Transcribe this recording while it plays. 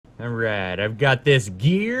Alright, I've got this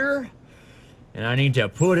gear, and I need to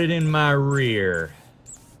put it in my rear.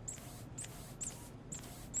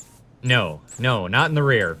 No, not in the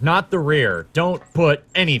rear. Not the rear. Don't put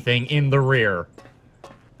anything in the rear.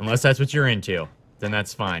 Unless that's what you're into. Then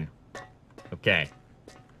that's fine. Okay.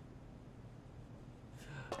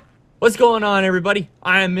 What's going on, everybody?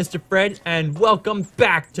 I am Mr. Fred, and welcome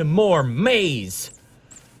back to more Maize.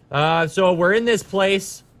 So we're in this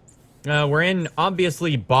place. We're in,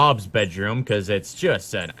 obviously, Bob's bedroom, because it's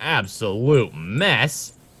just an absolute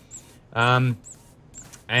mess. And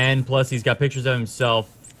plus, he's got pictures of himself.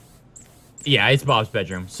 Yeah, it's Bob's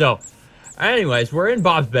bedroom. So, anyways, we're in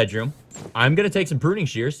Bob's bedroom. I'm gonna take some pruning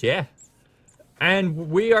shears, yeah. And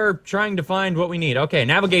we are trying to find what we need. Okay,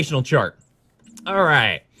 navigational chart.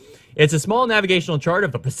 Alright. It's a small navigational chart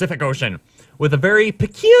of the Pacific Ocean, with a very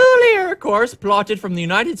peculiar course plotted from the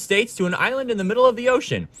United States to an island in the middle of the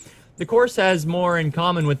ocean. The course has more in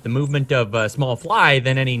common with the movement of a small fly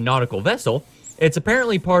than any nautical vessel. It's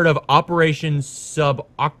apparently part of Operation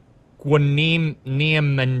Subaquanime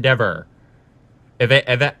Endeavor.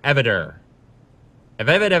 Evader.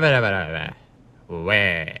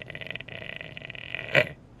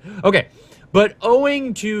 Okay, but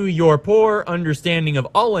owing to your poor understanding of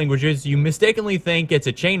all languages, you mistakenly think it's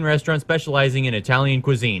a chain restaurant specializing in Italian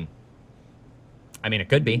cuisine. I mean, it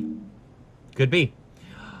could be. Could be.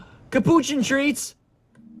 Capuchin treats!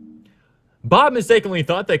 Bob mistakenly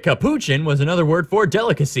thought that capuchin was another word for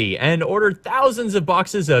delicacy and ordered thousands of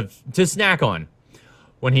boxes to snack on.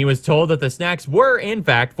 When he was told that the snacks were, in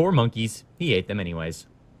fact, for monkeys, he ate them anyways.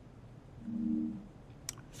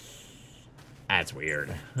 That's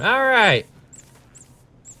weird. Alright.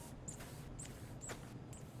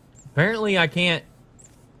 Apparently I can't...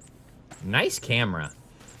 Nice camera.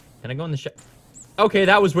 Can I go in the shower? Okay,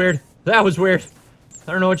 that was weird. That was weird.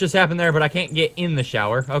 I don't know what just happened there, but I can't get in the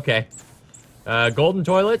shower. Okay. Golden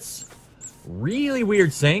toilets. Really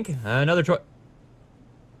weird sink. Another toilet.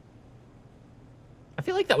 I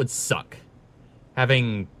feel like that would suck.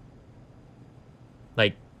 Having...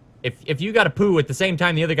 Like, if you got to poo at the same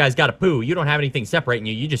time the other guy's got to poo, you don't have anything separating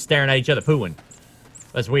you. You're just staring at each other pooing.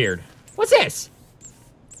 That's weird. What's this?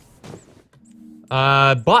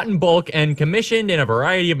 Bought in bulk and commissioned in a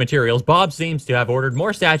variety of materials, Bob seems to have ordered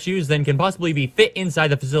more statues than can possibly be fit inside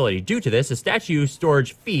the facility. Due to this, a statue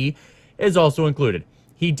storage fee is also included.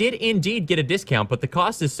 He did indeed get a discount, but the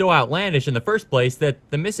cost is so outlandish in the first place that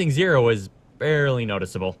the missing zero is barely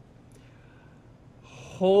noticeable.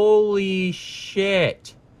 Holy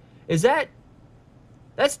shit. Is that...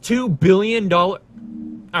 That's $2 billion?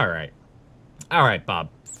 Alright. Alright, Bob.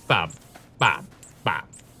 Bob.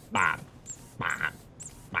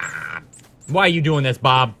 Why are you doing this,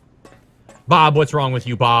 Bob? Bob, what's wrong with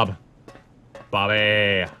you, Bob?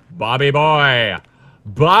 Bobby. Bobby boy.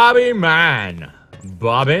 Bobby man.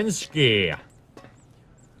 Bobinski.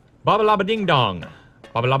 Baba-laba ding-dong.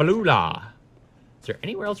 Baba-laba-lula. Is there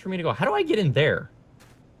anywhere else for me to go? How do I get in there?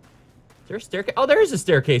 Is there a staircase? Oh, there is a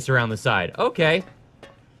staircase around the side. Okay.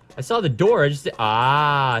 I saw the door. I just...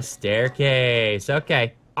 Ah, staircase.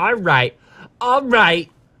 Okay. Alright.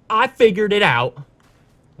 Alright. I figured it out.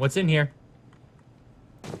 What's in here?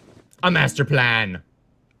 A master plan.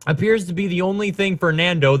 Appears to be the only thing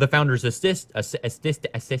Fernando, the founder's assistant,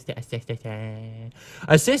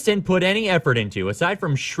 put any effort into. Aside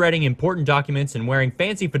from shredding important documents and wearing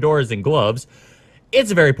fancy fedoras and gloves, it's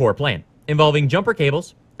a very poor plan, involving jumper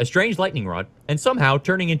cables, a strange lightning rod, and somehow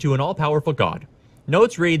turning into an all-powerful god.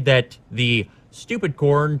 Notes read that the stupid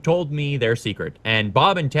corn told me their secret, and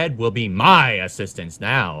Bob and Ted will be my assistants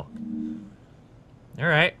now.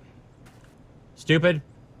 Alright. Stupid.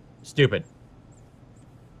 Stupid.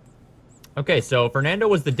 Okay, so Fernando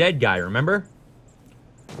was the dead guy, remember?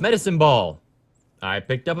 Medicine ball. I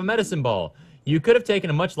picked up a medicine ball. You could have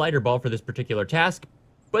taken a much lighter ball for this particular task,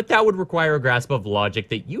 but that would require a grasp of logic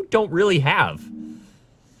that you don't really have.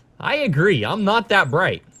 I agree, I'm not that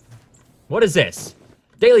bright. What is this?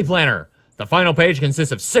 Daily planner. The final page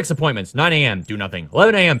consists of 6 appointments. 9 a.m., do nothing.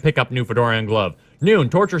 11 a.m., pick up new fedora and glove. Noon,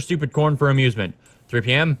 torture stupid corn for amusement. 3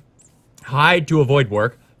 p.m., hide to avoid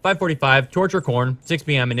work. 5:45, torture corn. 6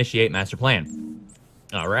 p.m., initiate master plan.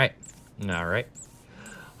 Alright. Alright.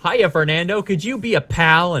 Hiya, Fernando. Could you be a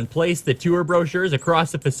pal and place the tour brochures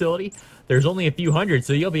across the facility? There's only a few hundred,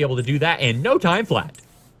 so you'll be able to do that in no time flat.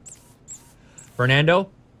 Fernando,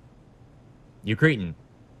 you cretin.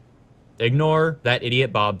 Ignore that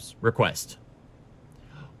idiot Bob's request.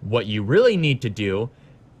 What you really need to do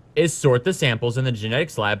is sort the samples in the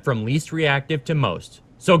genetics lab from least reactive to most.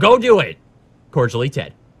 So go do it! Cordially,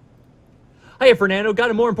 Ted. Hiya, Fernando.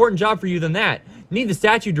 Got a more important job for you than that. Need the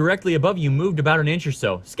statue directly above you moved about an inch or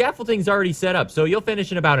so. Scaffolding's already set up, so you'll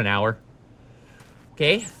finish in about an hour.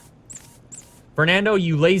 Okay. Fernando,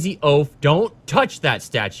 you lazy oaf, don't touch that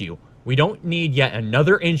statue. We don't need yet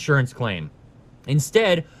another insurance claim.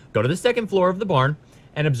 Instead, go to the second floor of the barn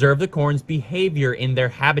and observe the corn's behavior in their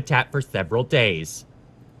habitat for several days.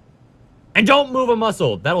 And don't move a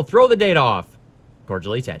muscle. That'll throw the data off.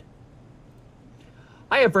 Cordially, Ted.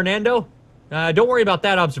 Hiya, Fernando. Don't worry about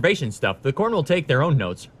that observation stuff. The corn will take their own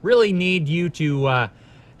notes. Really need you to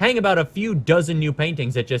hang about a few dozen new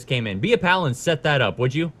paintings that just came in. Be a pal and set that up,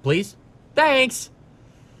 would you? Please? Thanks.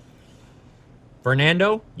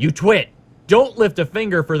 Fernando, you twit. Don't lift a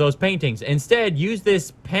finger for those paintings. Instead, use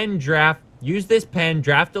this pen, draft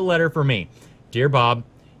a letter for me. Dear Bob,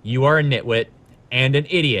 you are a nitwit and an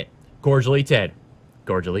idiot. Cordially, Ted.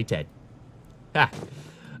 Cordially, Ted. Ha.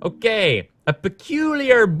 Okay. A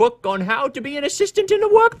peculiar book on how to be an assistant in the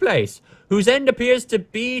workplace, whose end appears to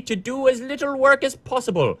be to do as little work as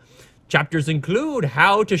possible. Chapters include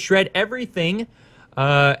how to shred everything,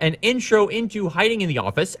 an intro into hiding in the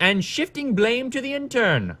office, and shifting blame to the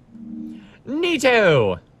intern.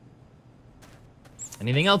 Neato!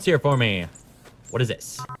 Anything else here for me? What is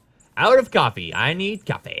this? Out of coffee. I need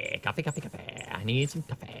coffee. Coffee. I need some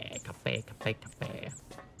coffee. Coffee.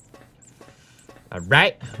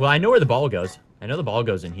 Alright. Well, I know where the ball goes. I know the ball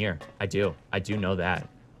goes in here. I do know that.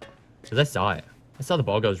 Because I saw it. I saw the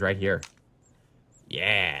ball goes right here.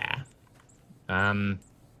 Yeah. There's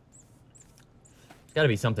gotta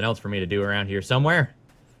be something else for me to do around here somewhere.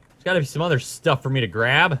 There's gotta be some other stuff for me to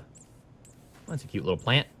grab. Oh, that's a cute little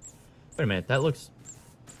plant. Wait a minute, that looks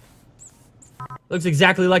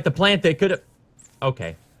exactly like the plant they could have...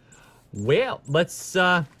 Okay. Well, let's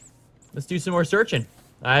do some more searching.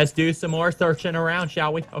 Let's do some more searching around,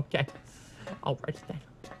 shall we? Okay. Alright then.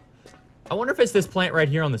 I wonder if it's this plant right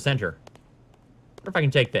here on the center. I wonder if I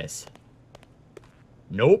can take this.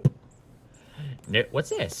 Nope.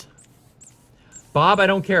 What's this? Bob, I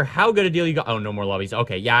don't care how good a deal you got. Oh, no more lobbies.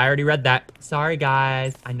 Okay, yeah, I already read that. Sorry,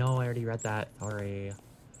 guys. I know I already read that. Sorry.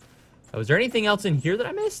 Oh, was there anything else in here that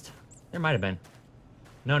I missed? There might have been.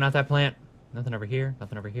 No, not that plant. Nothing over here.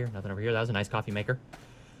 Nothing over here. Nothing over here. That was a nice coffee maker.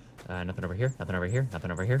 Nothing over here. Nothing over here.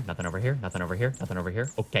 Nothing over here. Nothing over here. Nothing over here. Nothing over here.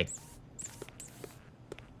 Okay.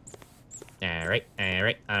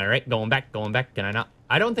 Alright. Going back. Can I not?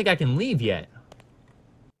 I don't think I can leave yet.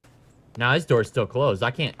 Nah, this door's still closed.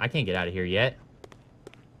 I can't get out of here yet.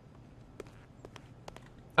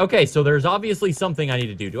 Okay, so there's obviously something I need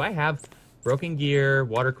to do. Do I have broken gear,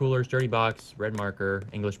 water cooler, sturdy box, red marker,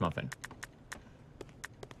 English muffin?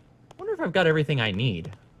 I wonder if I've got everything I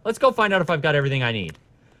need. Let's go find out if I've got everything I need.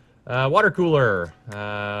 Water cooler,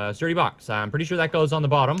 sturdy box. I'm pretty sure that goes on the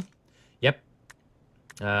bottom. Yep.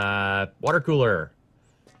 Water cooler.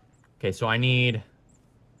 Okay, so I need...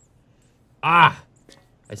 I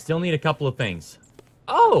still need a couple of things.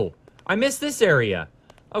 Oh! I missed this area.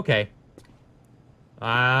 Okay.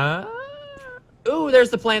 Ooh, there's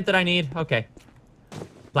the plant that I need. Okay.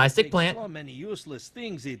 Plastic plant. So many useless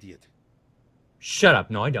things, idiot. Shut up.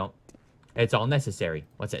 No, I don't. It's all necessary.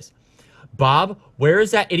 What's this? Bob, where is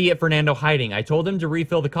that idiot Fernando hiding? I told him to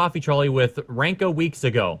refill the coffee trolley with Ranko weeks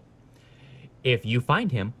ago. If you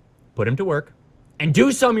find him, put him to work, and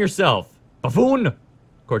do some yourself. Buffoon!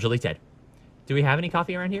 Cordially, Ted. Do we have any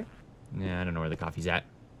coffee around here? Nah, I don't know where the coffee's at.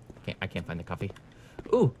 I can't find the coffee.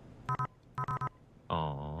 Ooh.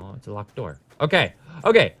 Oh, it's a locked door. Okay.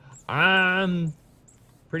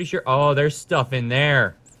 Pretty sure. Oh, there's stuff in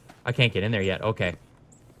there. I can't get in there yet. Okay.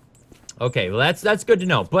 Well, that's good to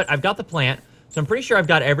know. But I've got the plant, so I'm pretty sure I've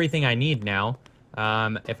got everything I need now.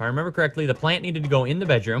 If I remember correctly, the plant needed to go in the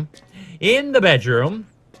bedroom.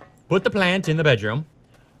 Put the plant in the bedroom.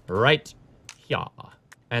 Right here.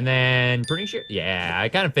 And then, pretty sure... Yeah, I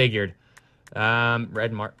kind of figured.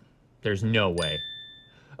 Red mark. There's no way.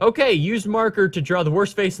 Okay, use marker to draw the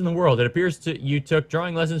worst face in the world. It appears you took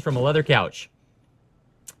drawing lessons from a leather couch.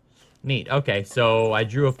 Neat. Okay, so I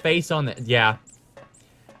drew a face on the... Yeah.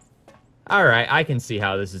 Alright, I can see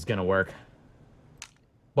how this is gonna work.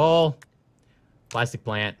 Ball. Plastic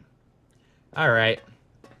plant. Alright.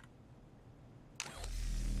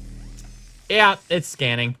 Yeah, it's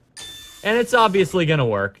scanning. And it's obviously gonna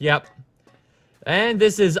work. Yep. And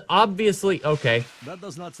this is obviously... Okay. That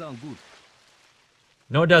does not sound good.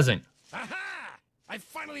 No, it doesn't. Aha! I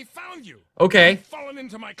finally found you! Okay. You've fallen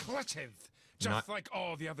into my clutches, just like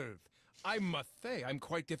all the others. I must say, I'm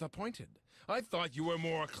quite disappointed. I thought you were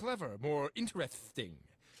more clever, more interesting.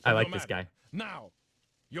 I like this guy. Now,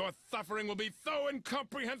 your suffering will be so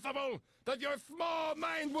incomprehensible that your small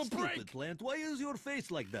mind will break. Stupid plant, why is your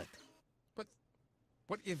face like that? But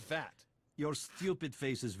what is that? Your stupid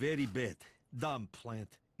face is very bad. Dumb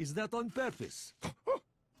plant. Is that on purpose?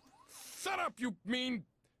 Shut up, you mean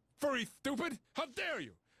furry stupid! How dare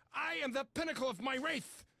you! I am the pinnacle of my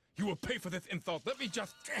race! You will pay for this insult. Let me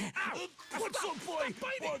just... Ow! What's up, boy?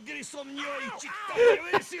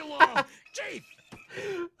 Chief!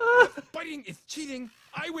 Biting is cheating.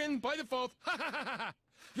 I win by default.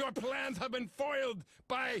 Your plans have been foiled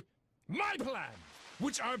by my plans,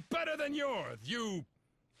 which are better than yours, you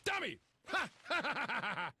dummy!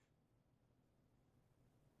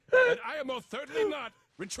 And I am most certainly not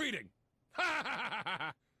retreating.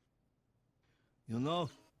 You know,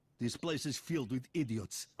 this place is filled with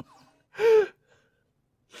idiots.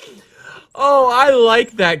 Oh, I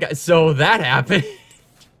like that guy. So that happened.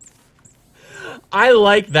 I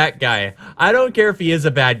like that guy. I don't care if he is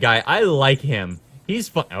a bad guy. I like him. He's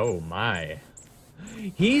fun. Oh, my.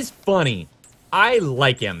 He's funny. I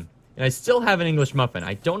like him. And I still have an English muffin.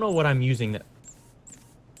 I don't know what I'm using.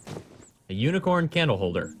 A unicorn candle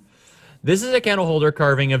holder. This is a candle holder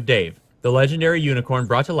carving of Dave, the legendary unicorn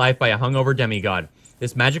brought to life by a hungover demigod.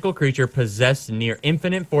 This magical creature possessed near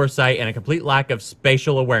infinite foresight and a complete lack of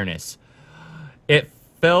spatial awareness. It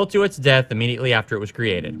fell to its death immediately after it was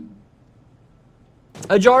created.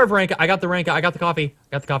 A jar of Ranka. I got the Ranka. I got the coffee. I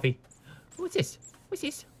got the coffee. What's this? What's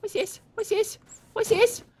this? What's this? What's this? What's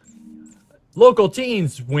this? Local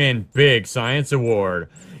teens win big science award.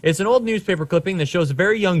 It's an old newspaper clipping that shows a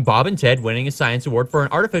very young Bob and Ted winning a science award for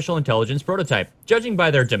an artificial intelligence prototype. Judging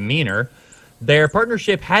by their demeanor, their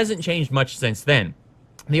partnership hasn't changed much since then.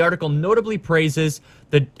 The article notably praises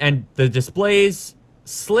the display's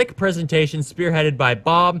slick presentation spearheaded by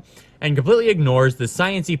Bob and completely ignores the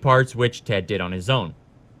sciencey parts which Ted did on his own.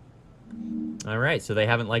 Alright, so they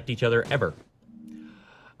haven't liked each other ever.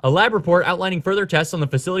 A lab report outlining further tests on the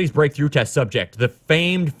facility's breakthrough test subject, the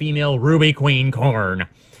famed female Ruby Queen corn.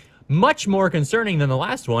 Much more concerning than the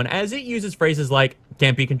last one, as it uses phrases like,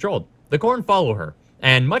 can't be controlled, the corn follow her,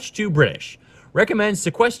 and much too British. Recommends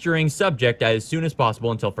sequestering subject as soon as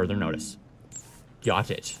possible until further notice. Got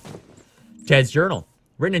it. Ted's journal,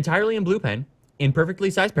 written entirely in blue pen, in perfectly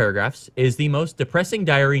sized paragraphs, is the most depressing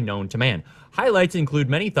diary known to man. Highlights include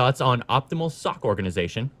many thoughts on optimal sock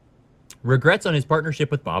organization, regrets on his partnership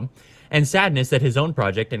with Bob, and sadness that his own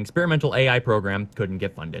project, an experimental AI program, couldn't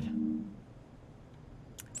get funded.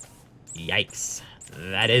 Yikes.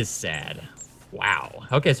 That is sad. Wow.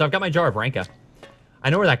 Okay, so I've got my jar of Ranka. I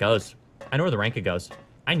know where that goes. I know where the Ranka goes.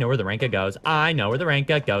 I know where the Ranka goes. I know where the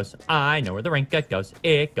Ranka goes. I know where the Ranka goes.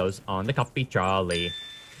 It goes on the coffee trolley.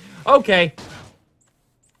 Okay.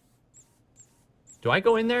 Do I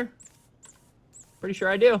go in there? Pretty sure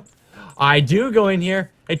I do. I do go in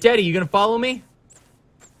here. Hey, Teddy, you gonna follow me?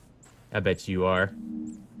 I bet you are.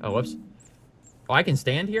 Oh, whoops. Oh, I can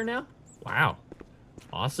stand here now? Wow.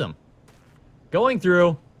 Awesome. Going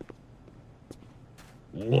through.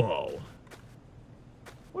 Whoa.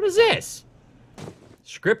 What is this?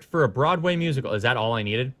 Script for a Broadway musical. Is that all I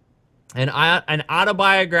needed? An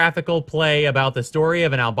autobiographical play about the story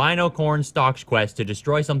of an albino corn stalk's quest to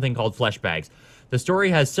destroy something called flesh bags. The story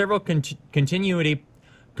has several continuity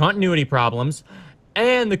problems,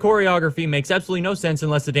 and the choreography makes absolutely no sense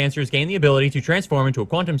unless the dancers gain the ability to transform into a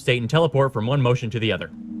quantum state and teleport from one motion to the other.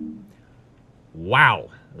 Wow,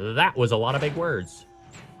 that was a lot of big words.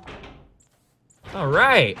 All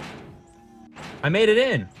right. I made it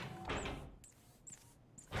in.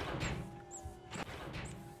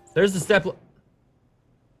 There's the step.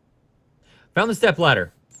 Found the step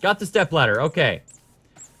ladder. Got the step ladder. Okay.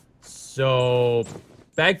 So,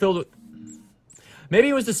 bag filled with... Maybe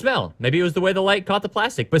it was the smell. Maybe it was the way the light caught the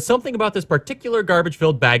plastic. But something about this particular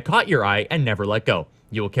garbage-filled bag caught your eye and never let go.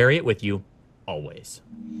 You will carry it with you, always.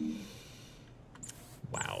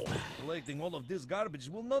 Wow. Collecting all of this garbage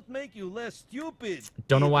will not make you less stupid.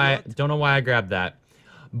 Don't know why I grabbed that.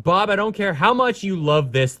 Bob, I don't care how much you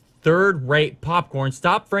love this third-rate popcorn.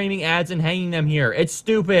 Stop framing ads and hanging them here. It's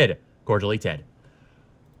stupid. Cordially, Ted.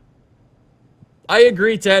 I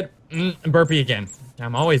agree, Ted. Burpee again.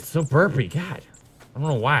 I'm always so burpy. God. I don't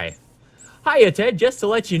know why. Hiya, Ted. Just to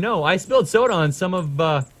let you know, I spilled soda on some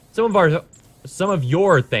of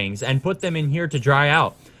your things and put them in here to dry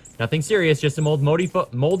out. Nothing serious, just some old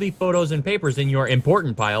moldy photos and papers in your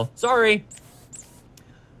important pile. Sorry.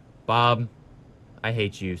 Bob, I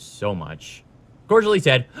hate you so much. Cordially,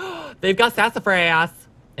 Ted. They've got sassafras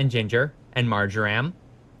and ginger and marjoram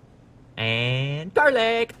and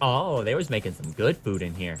garlic. Oh, they was making some good food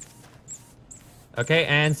in here. Okay,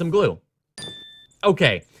 and some glue.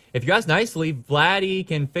 Okay, if you ask nicely, Vladdy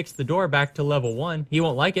can fix the door back to level 1. He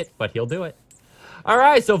won't like it, but he'll do it. All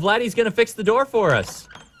right, so Vladdy's gonna fix the door for us.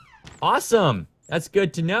 Awesome. That's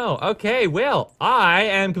good to know. Okay, well, I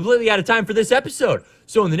am completely out of time for this episode.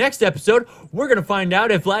 So in the next episode, we're going to find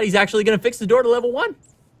out if Vladdy's actually going to fix the door to level 1.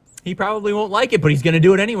 He probably won't like it, but he's going to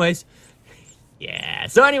do it anyways. Yeah.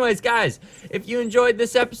 So anyways, guys, if you enjoyed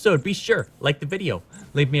this episode, be sure, like the video,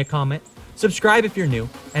 leave me a comment, subscribe if you're new,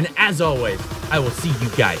 and as always, I will see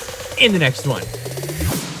you guys in the next one.